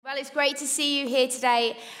it's great to see you here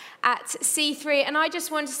today at C3. And I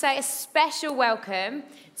just want to say a special welcome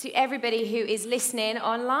to everybody who is listening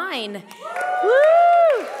online.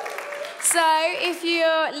 Woo! So if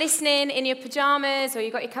you're listening in your pajamas or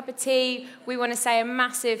you've got your cup of tea, we want to say a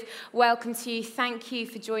massive welcome to you. Thank you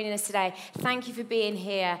for joining us today. Thank you for being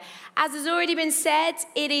here. As has already been said,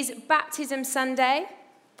 it is Baptism Sunday.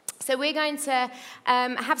 So we're going to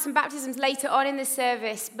have some baptisms later on in the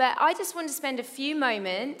service, but I just want to spend a few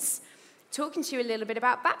moments talking to you a little bit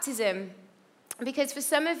about baptism. Because for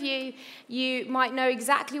some of you, you might know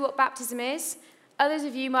exactly what baptism is. Others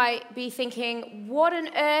of you might be thinking, what on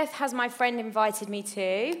earth has my friend invited me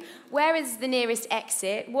to? Where is the nearest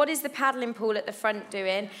exit? What is the paddling pool at the front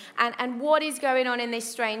doing? And what is going on in this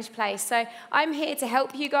strange place? So I'm here to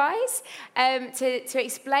help you guys, to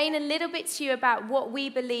explain a little bit to you about what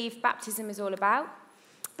we believe baptism is all about.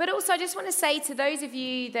 But also I just want to say to those of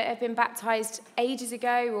you that have been baptized ages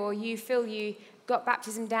ago, or you feel you got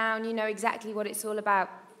baptism down, you know exactly what it's all about.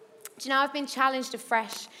 Do you know, I've been challenged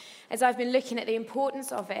afresh as I've been looking at the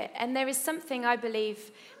importance of it. And there is something, I believe,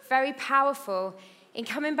 very powerful in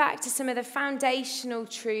coming back to some of the foundational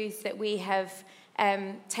truths that we have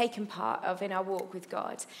taken part of in our walk with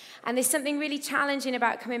God. And there's something really challenging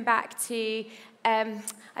about coming back to, I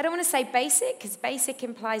don't want to say basic, because basic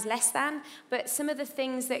implies less than, but some of the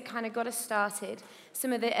things that kind of got us started,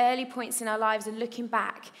 some of the early points in our lives, and looking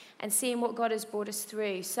back and seeing what God has brought us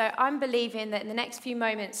through. So I'm believing that in the next few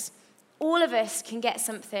moments, all of us can get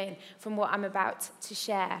something from what I'm about to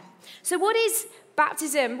share. So what is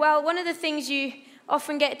baptism? Well, one of the things you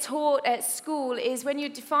often get taught at school is when you're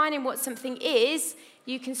defining what something is,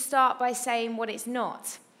 you can start by saying what it's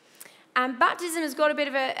not. And baptism has got a bit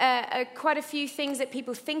of quite a few things that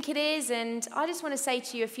people think it is, and I just want to say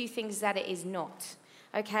to you a few things that it is not.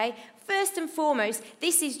 Okay? First and foremost,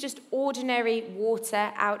 this is just ordinary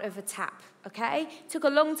water out of a tap. Okay? Took a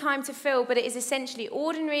long time to fill, but it is essentially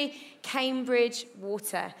ordinary Cambridge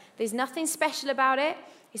water. There's nothing special about it.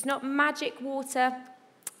 It's not magic water.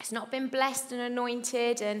 It's not been blessed and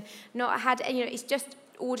anointed and not had, it's just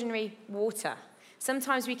ordinary water.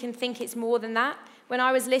 Sometimes we can think it's more than that. When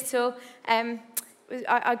I was little,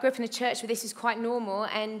 I grew up in a church where this was quite normal,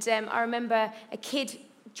 and I remember a kid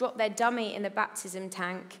dropped their dummy in the baptism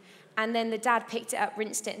tank, and then the dad picked it up,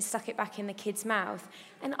 rinsed it, and stuck it back in the kid's mouth.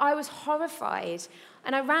 And I was horrified.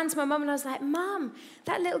 And I ran to my mum and I was like, Mum,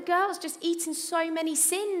 that little girl's just eaten so many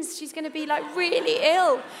sins. She's going to be like really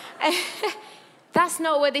ill. That's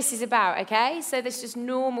not what this is about, okay? So there's just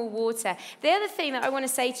normal water. The other thing that I want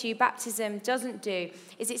to say to you, baptism doesn't do,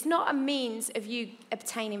 is it's not a means of you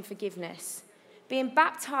obtaining forgiveness. Being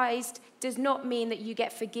baptized does not mean that you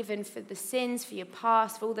get forgiven for the sins, for your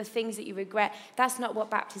past, for all the things that you regret. That's not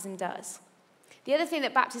what baptism does. The other thing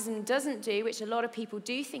that baptism doesn't do, which a lot of people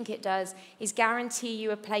do think it does, is guarantee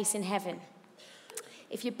you a place in heaven.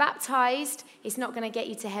 If you're baptized, it's not going to get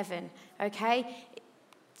you to heaven, okay?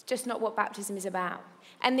 It's just not what baptism is about.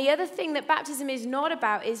 And the other thing that baptism is not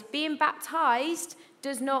about is being baptized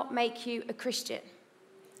does not make you a Christian.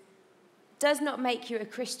 Does not make you a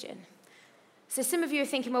Christian. So some of you are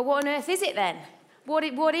thinking, well, what on earth is it then?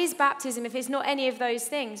 What is baptism if it's not any of those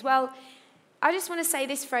things? Well, I just want to say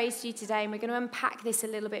this phrase to you today, and we're going to unpack this a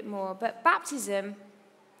little bit more. But baptism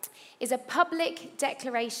is a public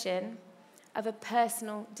declaration of a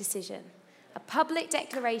personal decision. A public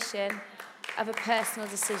declaration of a personal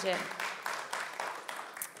decision.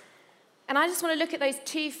 And I just want to look at those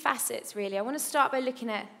two facets, really. I want to start by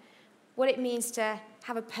looking at what it means to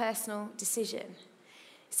have a personal decision.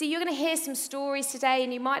 See, you're going to hear some stories today,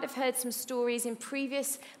 and you might have heard some stories in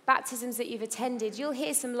previous baptisms that you've attended. You'll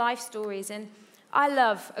hear some life stories, and I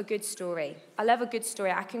love a good story. I love a good story.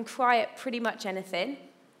 I can cry at pretty much anything.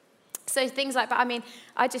 So things like that,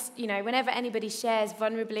 I just, whenever anybody shares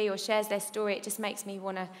vulnerably or shares their story, it just makes me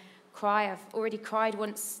want to cry. I've already cried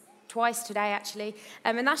twice today, actually,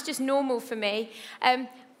 and that's just normal for me.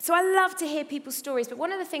 So I love to hear people's stories, but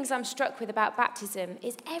one of the things I'm struck with about baptism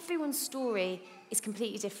is everyone's story is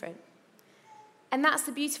completely different. And that's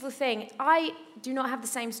the beautiful thing. I do not have the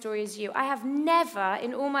same story as you. I have never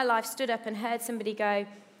in all my life stood up and heard somebody go,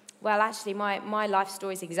 well, actually, my life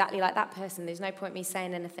story is exactly like that person. There's no point me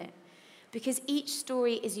saying anything. Because each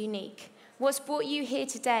story is unique. What's brought you here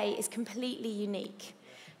today is completely unique.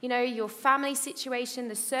 Your family situation,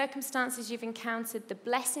 the circumstances you've encountered, the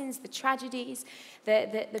blessings, the tragedies,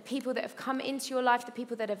 the people that have come into your life, the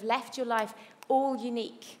people that have left your life, all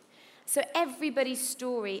unique. So everybody's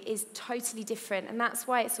story is totally different, and that's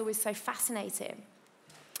why it's always so fascinating.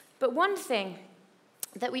 But one thing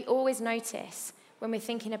that we always notice when we're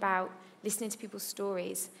thinking about listening to people's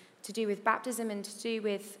stories, to do with baptism and to do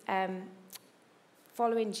with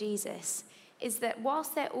following Jesus is that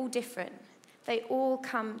whilst they're all different, they all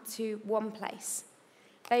come to one place.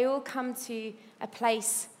 They all come to a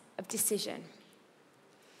place of decision.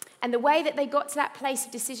 And the way that they got to that place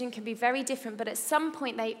of decision can be very different, but at some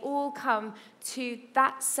point they all come to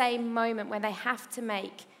that same moment where they have to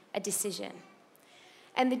make a decision.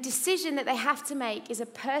 And the decision that they have to make is a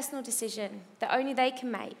personal decision that only they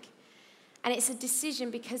can make. And it's a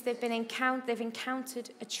decision because they've encountered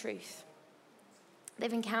a truth.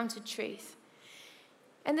 They've encountered truth.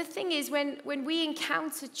 And the thing is, when we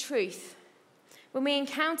encounter truth, when we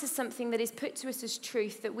encounter something that is put to us as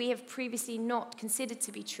truth that we have previously not considered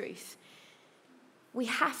to be truth, we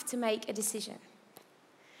have to make a decision.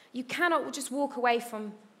 You cannot just walk away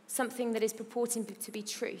from something that is purporting to be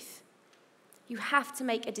truth. You have to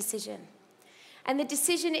make a decision. And the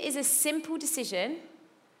decision is a simple decision,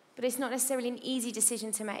 but it's not necessarily an easy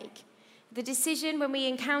decision to make. The decision when we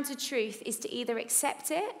encounter truth is to either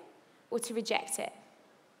accept it or to reject it.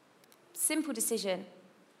 Simple decision.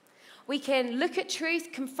 We can look at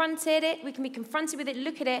truth, confront it, we can be confronted with it,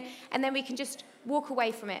 look at it, and then we can just walk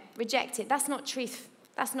away from it, reject it. That's not truth.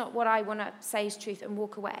 That's not what I want to say is truth, and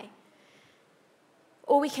walk away.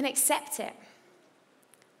 Or we can accept it.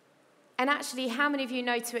 And actually, how many of you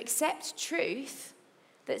know to accept truth,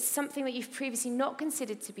 that's something that you've previously not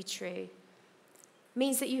considered to be true,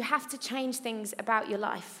 means that you have to change things about your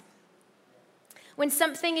life. When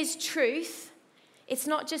something is truth, it's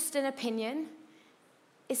not just an opinion.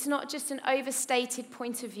 It's not just an overstated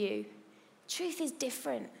point of view. Truth is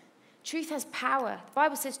different. Truth has power. The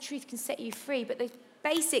Bible says truth can set you free, but the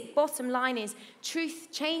basic bottom line is truth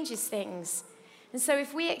changes things. And so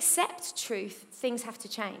if we accept truth, things have to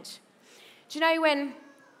change. Do you know when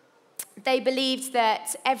they believed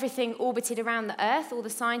that everything orbited around the earth? All the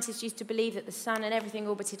scientists used to believe that the sun and everything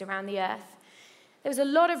orbited around the earth. There was a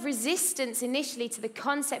lot of resistance initially to the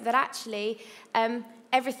concept that actually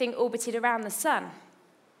everything orbited around the sun.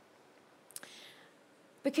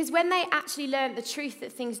 Because when they actually learned the truth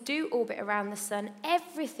that things do orbit around the sun,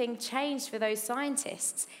 everything changed for those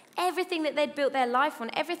scientists. Everything that they'd built their life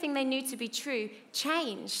on, everything they knew to be true,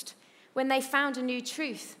 changed when they found a new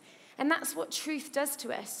truth. And that's what truth does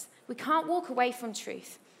to us. We can't walk away from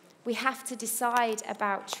truth. We have to decide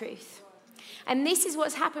about truth. And this is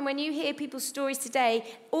what's happened when you hear people's stories today,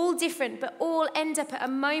 all different, but all end up at a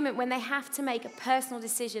moment when they have to make a personal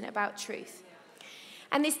decision about truth.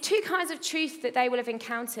 And there's two kinds of truth that they will have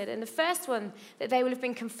encountered. And the first one that they will have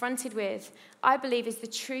been confronted with, I believe, is the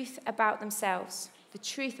truth about themselves. The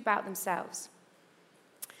truth about themselves.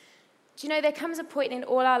 Do you know, there comes a point in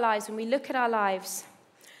all our lives when we look at our lives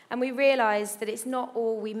and we realize that it's not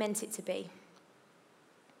all we meant it to be.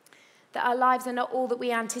 That our lives are not all that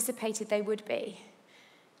we anticipated they would be.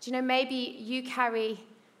 Do you know, maybe you carry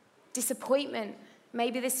disappointment.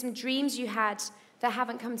 Maybe there's some dreams you had that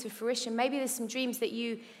haven't come to fruition. Maybe there's some dreams that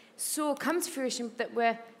you saw come to fruition that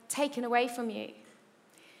were taken away from you.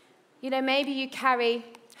 You know, maybe you carry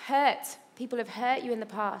hurt. People have hurt you in the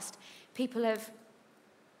past. People have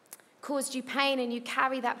caused you pain, and you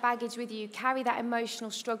carry that baggage with you. You carry that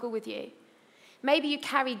emotional struggle with you. Maybe you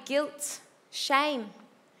carry guilt, shame,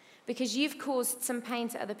 because you've caused some pain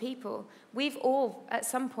to other people. We've all, at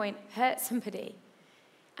some point, hurt somebody,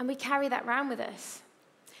 and we carry that around with us.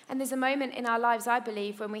 And there's a moment in our lives, I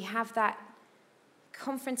believe, when we have that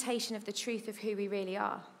confrontation of the truth of who we really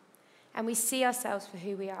are. And we see ourselves for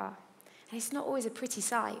who we are. And it's not always a pretty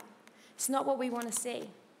sight. It's not what we want to see.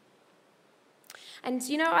 And,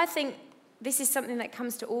 you know, I think this is something that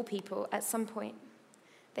comes to all people at some point.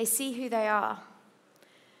 They see who they are.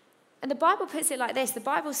 And the Bible puts it like this. The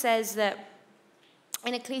Bible says that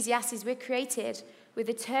in Ecclesiastes, we're created with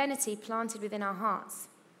eternity planted within our hearts.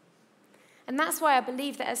 And that's why I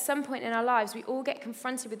believe that at some point in our lives, we all get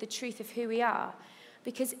confronted with the truth of who we are.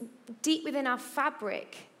 Because deep within our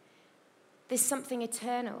fabric, there's something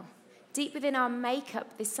eternal. Deep within our makeup,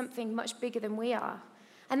 there's something much bigger than we are.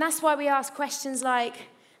 And that's why we ask questions like,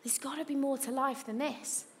 there's got to be more to life than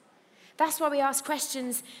this. That's why we ask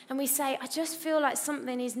questions and we say, I just feel like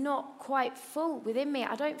something is not quite full within me.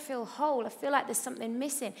 I don't feel whole. I feel like there's something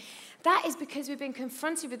missing. That is because we've been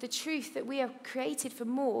confronted with the truth that we are created for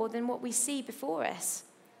more than what we see before us.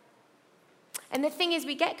 And the thing is,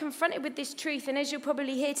 we get confronted with this truth, and as you'll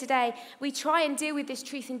probably hear today, we try and deal with this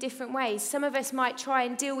truth in different ways. Some of us might try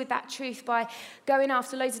and deal with that truth by going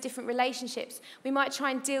after loads of different relationships. We might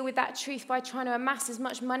try and deal with that truth by trying to amass as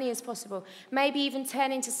much money as possible. Maybe even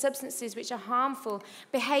turn to substances which are harmful,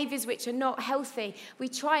 behaviors which are not healthy. We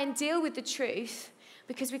try and deal with the truth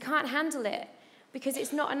because we can't handle it. because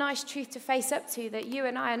it's not a nice truth to face up to, that you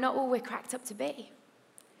and I are not all we're cracked up to be.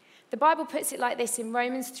 The Bible puts it like this in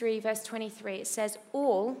Romans 3, verse 23. It says,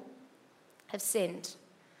 all have sinned.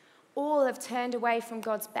 All have turned away from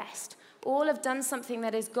God's best. All have done something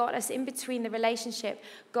that has got us in between the relationship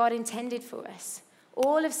God intended for us.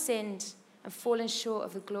 All have sinned and fallen short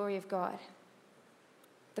of the glory of God.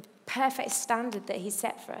 The perfect standard that he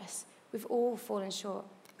set for us. We've all fallen short.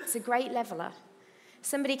 It's a great leveler.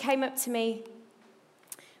 Somebody came up to me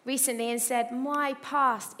recently and said, my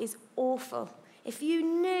past is awful. If you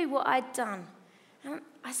knew what I'd done. And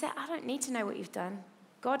I said, I don't need to know what you've done.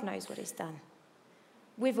 God knows what he's done.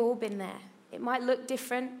 We've all been there. It might look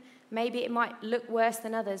different. Maybe it might look worse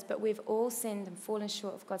than others, but we've all sinned and fallen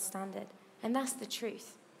short of God's standard. And that's the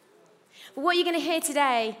truth. But what you're going to hear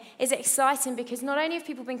today is exciting, because not only have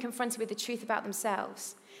people been confronted with the truth about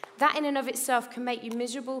themselves, that in and of itself can make you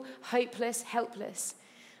miserable, hopeless, helpless.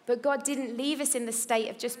 But God didn't leave us in the state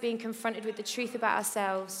of just being confronted with the truth about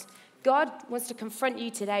ourselves. God wants to confront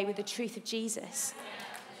you today with the truth of Jesus.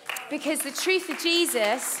 Because the truth of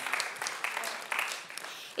Jesus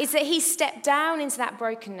is that he stepped down into that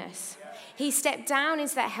brokenness. He stepped down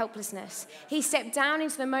into that helplessness. He stepped down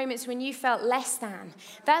into the moments when you felt less than.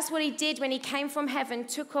 That's what he did when he came from heaven,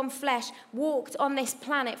 took on flesh, walked on this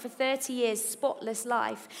planet for 30 years, spotless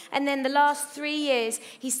life. And then the last 3 years,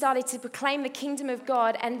 he started to proclaim the kingdom of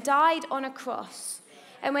God and died on a cross.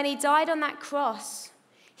 And when he died on that cross,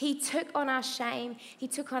 he took on our shame, he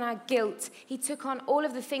took on our guilt, he took on all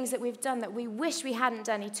of the things that we've done that we wish we hadn't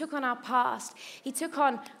done. He took on our past, he took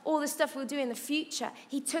on all the stuff we'll do in the future.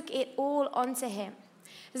 He took it all onto him.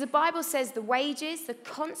 As the Bible says, the wages, the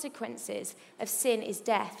consequences of sin is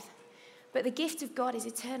death, but the gift of God is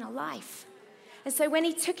eternal life. And so when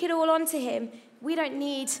he took it all onto him, we don't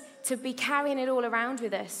need to be carrying it all around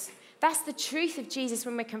with us. That's the truth of Jesus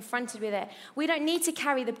when we're confronted with it. We don't need to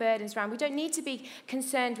carry the burdens around. We don't need to be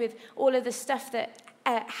concerned with all of the stuff that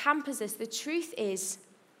hampers us. The truth is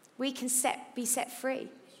we can be set free.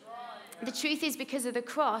 The truth is, because of the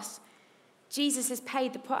cross, Jesus has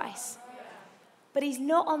paid the price. But he's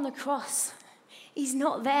not on the cross. He's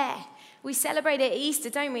not there. We celebrate at Easter,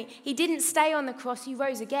 don't we? He didn't stay on the cross. He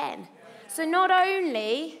rose again. So not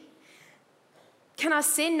only can our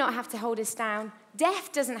sin not have to hold us down,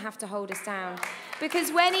 death doesn't have to hold us down.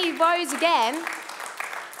 Because when he rose again,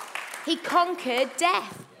 he conquered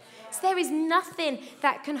death. So there is nothing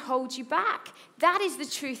that can hold you back. That is the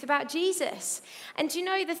truth about Jesus. And you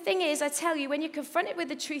know, the thing is, I tell you, when you're confronted with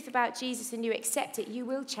the truth about Jesus and you accept it, you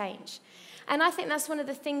will change. And I think that's one of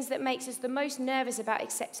the things that makes us the most nervous about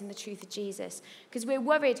accepting the truth of Jesus. Because we're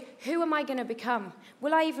worried, who am I going to become?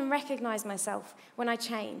 Will I even recognize myself when I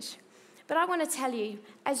change? But I want to tell you,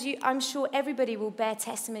 I'm sure everybody will bear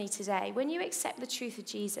testimony today, when you accept the truth of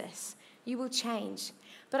Jesus, you will change.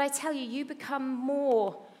 But I tell you, you become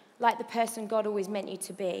more like the person God always meant you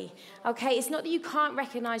to be. Okay, it's not that you can't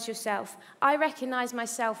recognize yourself. I recognize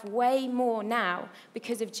myself way more now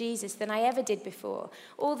because of Jesus than I ever did before.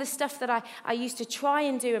 All the stuff that I used to try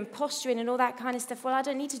and do and posturing and all that kind of stuff, well, I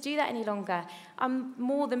don't need to do that any longer. I'm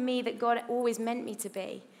more than me that God always meant me to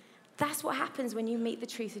be. That's what happens when you meet the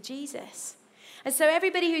truth of Jesus. And so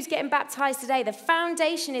everybody who's getting baptized today, the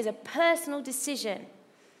foundation is a personal decision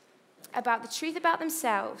about the truth about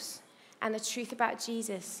themselves and the truth about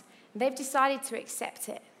Jesus. They've decided to accept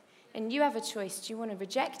it. And you have a choice. Do you want to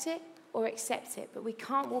reject it or accept it? But we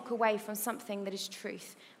can't walk away from something that is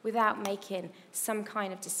truth without making some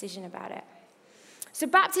kind of decision about it. So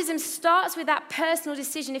baptism starts with that personal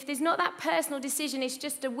decision. If there's not that personal decision, it's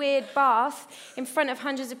just a weird bath in front of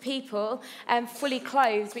hundreds of people, fully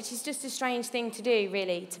clothed, which is just a strange thing to do,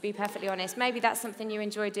 really, to be perfectly honest. Maybe that's something you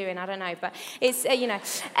enjoy doing, I don't know. But it's,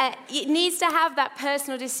 it needs to have that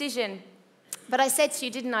personal decision. But I said to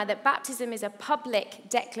you, didn't I, that baptism is a public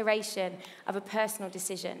declaration of a personal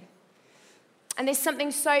decision. And there's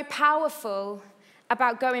something so powerful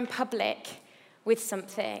about going public with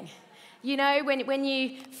something. You know, when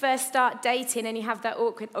you first start dating and you have that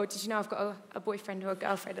awkward, oh, did you know I've got a boyfriend or a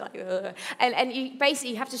girlfriend? Like, and you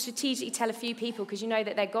basically have to strategically tell a few people because you know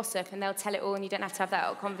that they're gossip and they'll tell it all and you don't have to have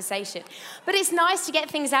that conversation. But it's nice to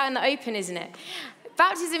get things out in the open, isn't it?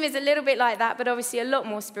 Baptism is a little bit like that, but obviously a lot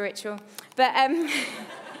more spiritual. But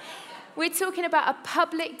we're talking about a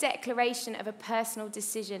public declaration of a personal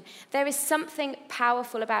decision. There is something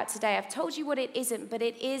powerful about today. I've told you what it isn't, but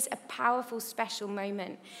it is a powerful, special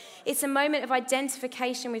moment. It's a moment of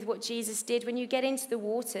identification with what Jesus did. When you get into the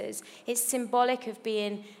waters, it's symbolic of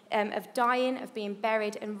being, of dying, of being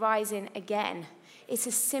buried, and rising again. It's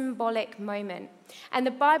a symbolic moment. And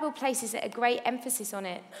the Bible places a great emphasis on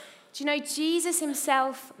it. Do you know, Jesus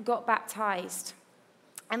himself got baptized.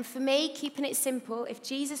 And for me, keeping it simple, if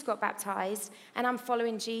Jesus got baptized and I'm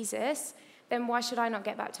following Jesus, then why should I not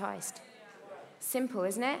get baptized? Simple,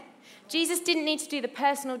 isn't it? Jesus didn't need to do the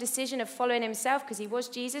personal decision of following himself because he was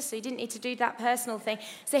Jesus, so he didn't need to do that personal thing.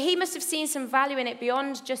 So he must have seen some value in it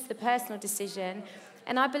beyond just the personal decision.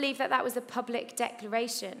 And I believe that that was a public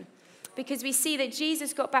declaration, because we see that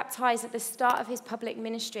Jesus got baptized at the start of his public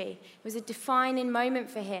ministry. It was a defining moment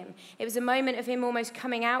for him. It was a moment of him almost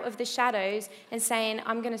coming out of the shadows and saying,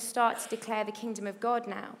 I'm going to start to declare the kingdom of God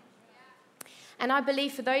now. And I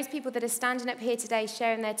believe for those people that are standing up here today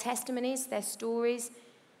sharing their testimonies, their stories,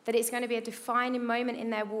 that it's going to be a defining moment in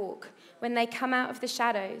their walk when they come out of the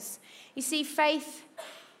shadows. You see, faith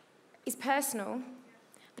is personal,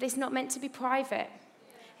 but it's not meant to be private.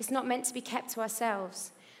 It's not meant to be kept to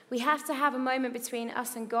ourselves. We have to have a moment between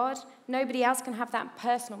us and God. Nobody else can have that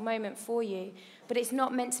personal moment for you, but it's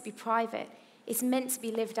not meant to be private. It's meant to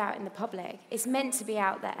be lived out in the public. It's meant to be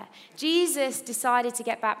out there. Jesus decided to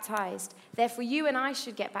get baptized. Therefore, you and I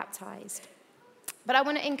should get baptized. But I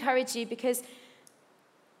want to encourage you, because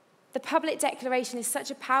the public declaration is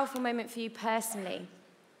such a powerful moment for you personally,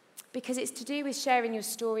 because it's to do with sharing your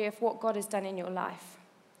story of what God has done in your life.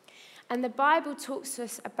 And the Bible talks to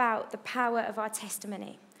us about the power of our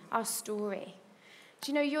testimony, our story.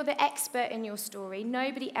 Do you know you're the expert in your story?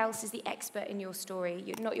 Nobody else is the expert in your story.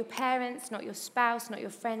 You're not your parents, not your spouse, not your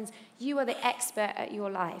friends. You are the expert at your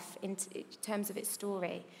life in terms of its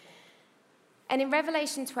story. And in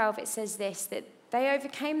Revelation 12, it says this, that they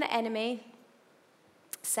overcame the enemy,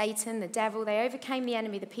 Satan, the devil. They overcame the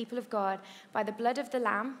enemy, the people of God, by the blood of the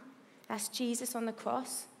Lamb, that's Jesus on the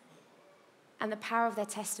cross, and the power of their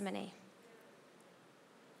testimony.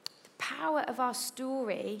 The power of our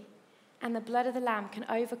story and the blood of the Lamb can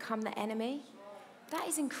overcome the enemy. That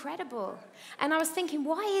is incredible. And I was thinking,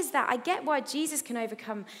 why is that? I get why Jesus can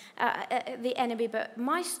overcome the enemy, but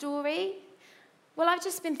my story, well, I've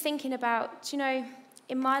just been thinking about,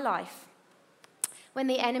 in my life, when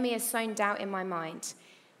the enemy has sown doubt in my mind,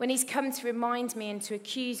 when he's come to remind me and to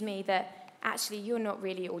accuse me that actually you're not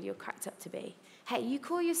really all you're cracked up to be. Hey, you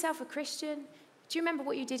call yourself a Christian? Do you remember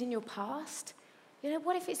what you did in your past?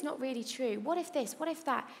 What if it's not really true? What if this? What if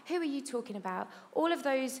that? Who are you talking about? All of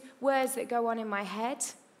those words that go on in my head,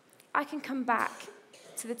 I can come back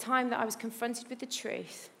to the time that I was confronted with the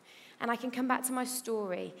truth, and I can come back to my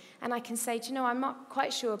story, and I can say, I'm not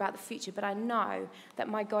quite sure about the future, but I know that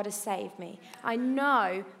my God has saved me. I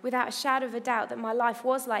know without a shadow of a doubt that my life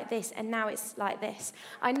was like this, and now it's like this.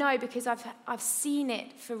 I know because I've seen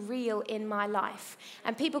it for real in my life.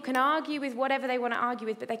 And people can argue with whatever they want to argue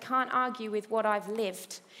with, but they can't argue with what I've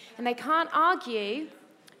lived. And they can't argue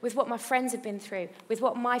with what my friends have been through, with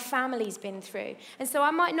what my family's been through. And so I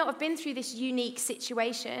might not have been through this unique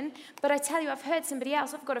situation, but I tell you, I've heard somebody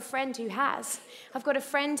else. I've got a friend who has. I've got a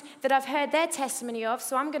friend that I've heard their testimony of,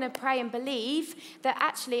 so I'm going to pray and believe that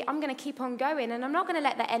actually I'm going to keep on going, and I'm not going to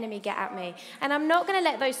let the enemy get at me, and I'm not going to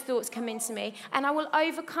let those thoughts come into me, and I will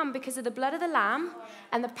overcome because of the blood of the Lamb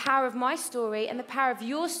and the power of my story and the power of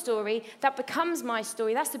your story that becomes my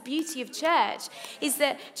story. That's the beauty of church, is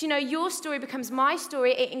that, your story becomes my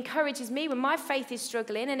story. It encourages me when my faith is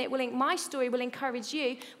struggling, and my story will encourage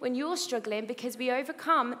you when you're struggling, because we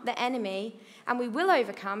overcome the enemy, and we will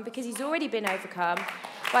overcome because he's already been overcome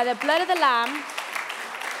by the blood of the Lamb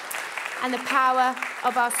and the power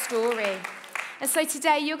of our story. And so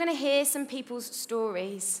today you're going to hear some people's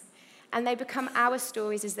stories, and they become our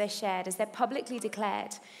stories as they're shared, as they're publicly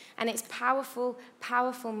declared. And it's powerful,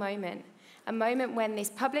 powerful moment. A moment when this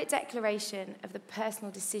public declaration of the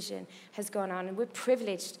personal decision has gone on, and we're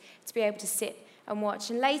privileged to be able to sit and watch.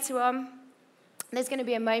 And later on, there's going to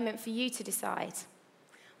be a moment for you to decide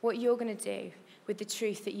what you're going to do with the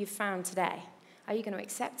truth that you've found today. Are you going to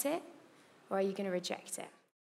accept it, or are you going to reject it?